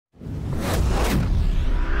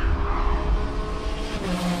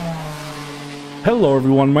Hello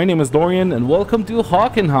everyone, my name is Dorian and welcome to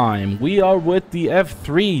Hockenheim. We are with the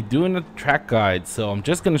F3 doing a track guide, so I'm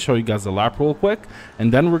just going to show you guys the lap real quick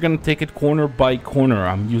and then we're going to take it corner by corner.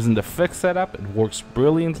 I'm using the fixed setup, it works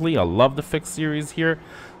brilliantly. I love the fixed series here,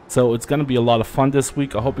 so it's going to be a lot of fun this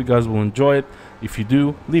week. I hope you guys will enjoy it. If you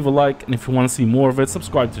do, leave a like, and if you want to see more of it,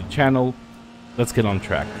 subscribe to the channel. Let's get on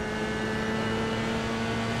track.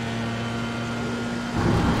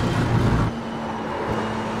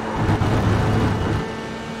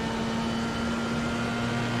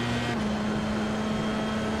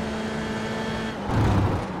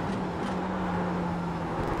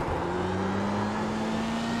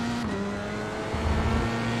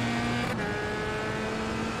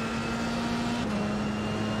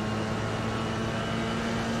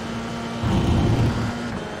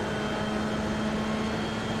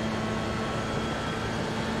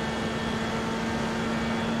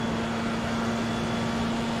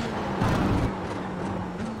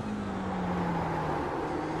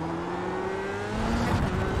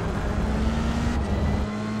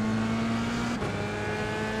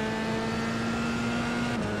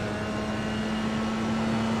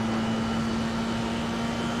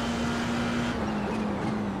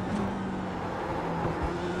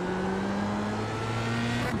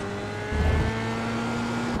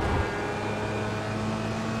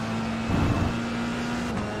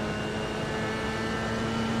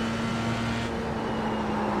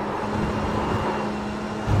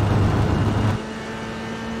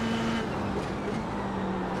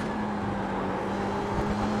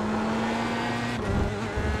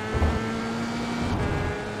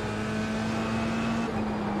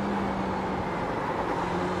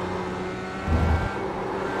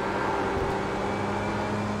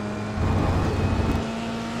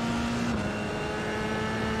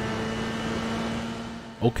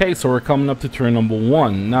 Okay, so we're coming up to turn number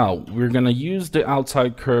 1. Now, we're going to use the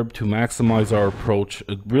outside curb to maximize our approach.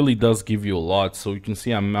 It really does give you a lot. So you can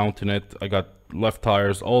see I'm mounting it. I got left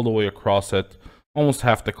tires all the way across it, almost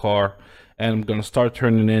half the car. And I'm going to start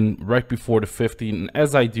turning in right before the 50. And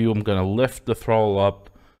as I do, I'm going to lift the throttle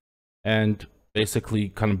up and basically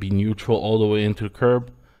kind of be neutral all the way into the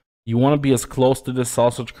curb. You want to be as close to this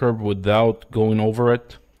sausage curb without going over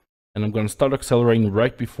it. And I'm going to start accelerating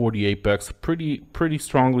right before the apex, pretty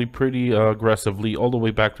strongly, pretty aggressively, all the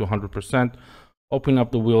way back to 100%. Opening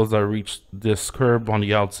up the wheel as I reach this curb on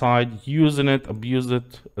the outside, using it, abuse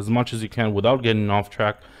it as much as you can without getting off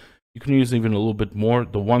track. You can use even a little bit more.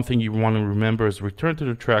 The one thing you want to remember is return to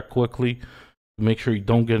the track quickly to make sure you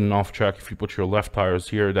don't get an off track. If you put your left tires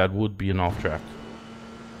here, that would be an off track.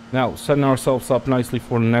 Now, setting ourselves up nicely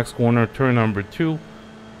for the next corner, turn number 2.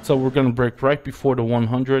 So we're going to brake right before the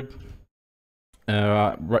 100.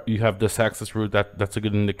 You have this access route, that's a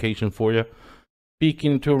good indication for you.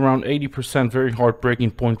 Peaking to around 80%, very hard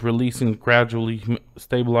braking point, releasing gradually,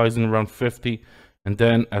 stabilizing around 50. And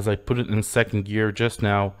then as I put it in second gear just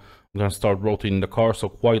now, I'm going to start rotating the car. So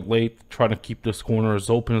quite late, trying to keep this corner as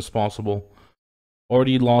open as possible.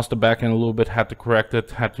 Already lost the back end a little bit, had to correct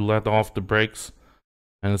it, had to let off the brakes.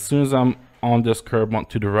 And as soon as I'm on this curb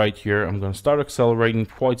to the right here, I'm going to start accelerating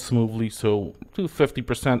quite smoothly, so to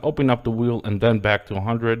 50%, open up the wheel and then back to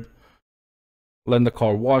 100. Let the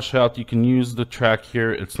car wash out. You can use the track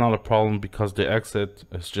here, it's not a problem because the exit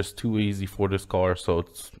is just too easy for this car, so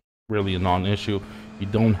it's really a non-issue. You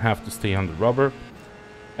don't have to stay on the rubber.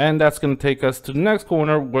 And that's going to take us to the next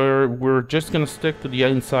corner where we're just going to stick to the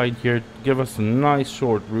inside here, give us a nice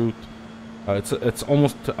short route. It's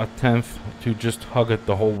almost a tenth to just hug it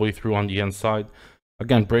the whole way through on the inside.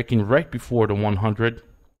 Again, braking right before the 100,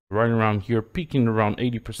 right around here, peaking around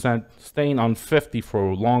 80%, staying on 50 for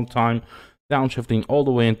a long time, downshifting all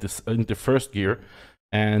the way into first gear.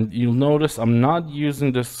 And you'll notice I'm not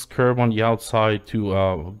using this curb on the outside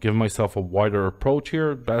to give myself a wider approach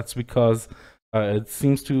here. That's because it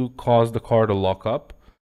seems to cause the car to lock up.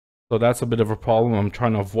 So that's a bit of a problem. I'm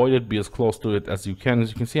trying to avoid it, be as close to it as you can.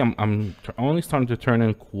 As you can see, I'm only starting to turn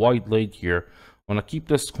in quite late here. I want to keep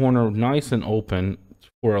this corner nice and open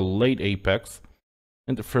for a late apex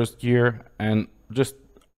into first gear. And just,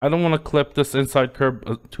 I don't want to clip this inside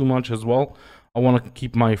curb too much as well. I want to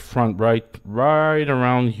keep my front right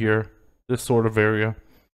around here, this sort of area.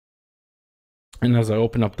 And as I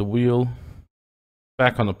open up the wheel,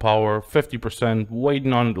 back on the power, 50%,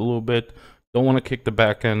 waiting on it a little bit. Don't want to kick the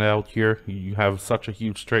back end out here. You have such a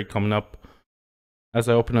huge straight coming up. As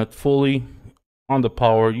I open it fully on the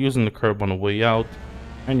power, using the curb on the way out,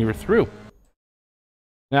 and you're through.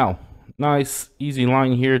 Now, nice easy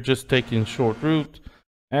line here, just taking short route,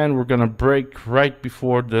 and we're gonna brake right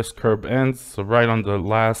before this curb ends, so right on the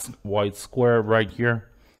last white square right here.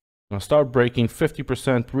 I'm gonna start braking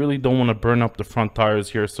 50%. Really don't want to burn up the front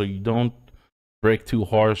tires here, so you don't brake too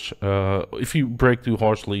harsh. If you brake too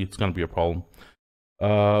harshly, it's gonna be a problem.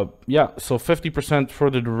 Yeah, so 50% for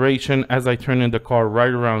the duration as I turn in the car right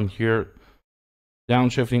around here.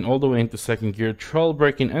 Downshifting all the way into second gear, trail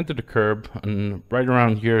braking into the curb, and right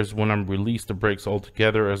around here is when I'm release the brakes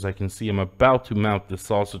altogether. As I can see, I'm about to mount the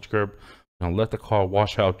sausage curb. I'll let the car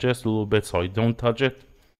wash out just a little bit so I don't touch it.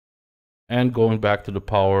 And going back to the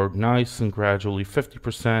power, nice and gradually,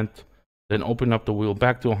 50%. Then open up the wheel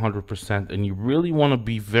back to 100%. And you really want to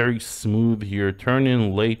be very smooth here. Turn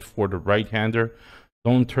in late for the right-hander.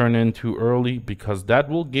 Don't turn in too early, because that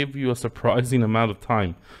will give you a surprising amount of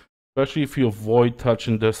time. Especially if you avoid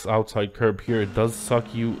touching this outside curb here, it does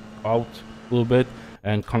suck you out a little bit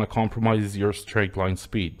and kind of compromises your straight line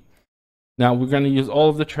speed. Now we're going to use all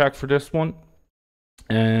of the track for this one,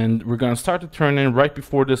 and we're going to start to turn in right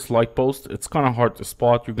before this light post. It's kind of hard to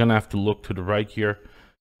spot. You're going to have to look to the right here,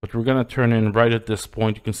 but we're going to turn in right at this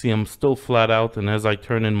point. You can see I'm still flat out, and as I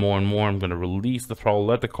turn in more and more, I'm going to release the throttle,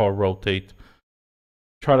 let the car rotate.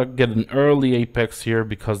 Try to get an early apex here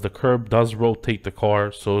because the curb does rotate the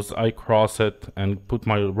car. So as I cross it and put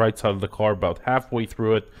my right side of the car about halfway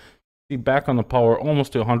through it, see back on the power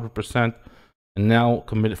almost to 100%, and now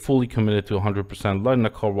fully committed to 100%, letting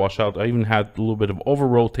the car wash out. I even had a little bit of over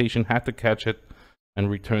rotation, had to catch it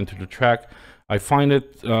and return to the track. I find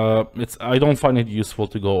it I don't find it useful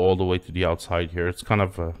to go all the way to the outside here. It's kind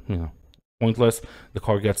of you know, pointless. The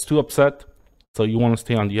car gets too upset, so you want to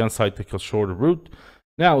stay on the inside, take a shorter route.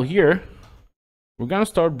 Now here, we're going to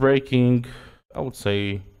start braking, I would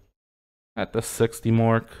say, at the 60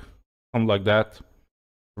 mark, something like that,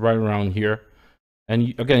 right around here.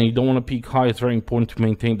 And again, you don't want to peak high. It's very important to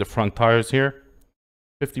maintain the front tires here.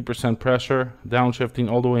 50% pressure,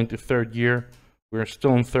 downshifting all the way into third gear. We're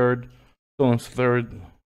still in third, still in third,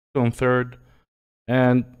 still in third,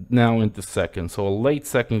 and now into second. So a late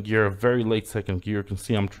second gear, a very late second gear. You can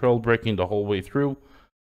see I'm trail braking the whole way through.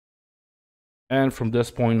 And from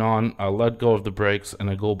this point on, I let go of the brakes and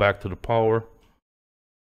I go back to the power.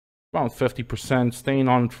 Around 50%, staying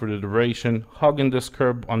on it for the duration. Hugging this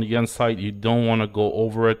curb on the inside, you don't want to go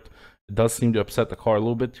over it. It does seem to upset the car a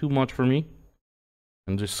little bit too much for me.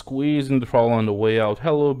 And just squeezing the throttle on the way out.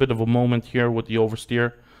 Had a little bit of a moment here with the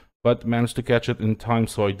oversteer, but managed to catch it in time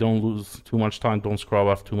so I don't lose too much time, don't scrub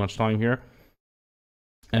off too much time here.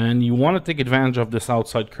 And you want to take advantage of this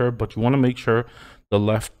outside curb, but you want to make sure the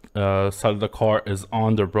left side of the car is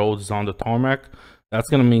on the road, is on the tarmac. That's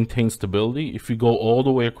going to maintain stability. If you go all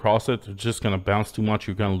the way across it, it's just going to bounce too much.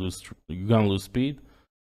 You're going to lose speed.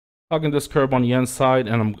 Hugging this curb on the inside,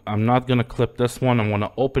 and I'm not going to clip this one. I want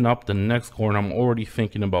to open up the next corner. I'm already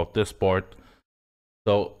thinking about this part,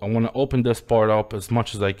 so I want to open this part up as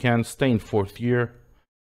much as I can. Stay in fourth gear.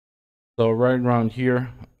 So right around here,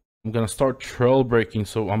 I'm going to start trail braking.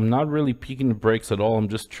 So I'm not really peaking the brakes at all. I'm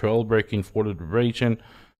just trail braking for the duration,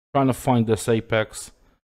 trying to find this apex.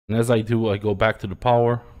 And as I do, I go back to the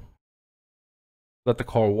power, let the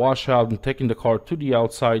car wash out, and taking the car to the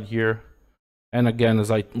outside here. And again,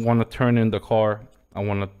 as I want to turn in the car, I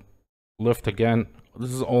want to lift again.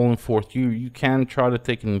 This is all in fourth gear. You can try to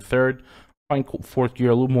take it in third. Find fourth gear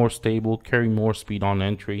a little more stable, carry more speed on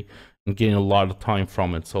entry, and gain a lot of time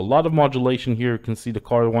from it. So a lot of modulation here. You can see the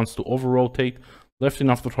car wants to over rotate, lifting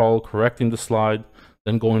off the throttle, correcting the slide,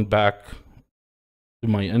 then going back to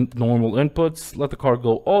my normal inputs. Let the car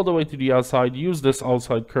go all the way to the outside. Use this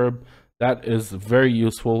outside curb. That is very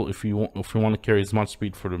useful if you want to carry as much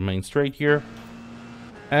speed for the main straight here.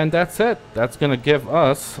 And that's it. That's gonna give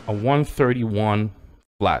us a 131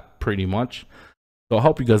 flat, pretty much. So I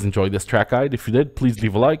hope you guys enjoyed this track guide. If you did, please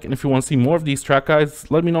leave a like. And if you want to see more of these track guides,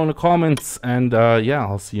 let me know in the comments. And yeah,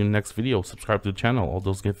 I'll see you in the next video. Subscribe to the channel, all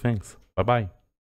those good things. Bye bye.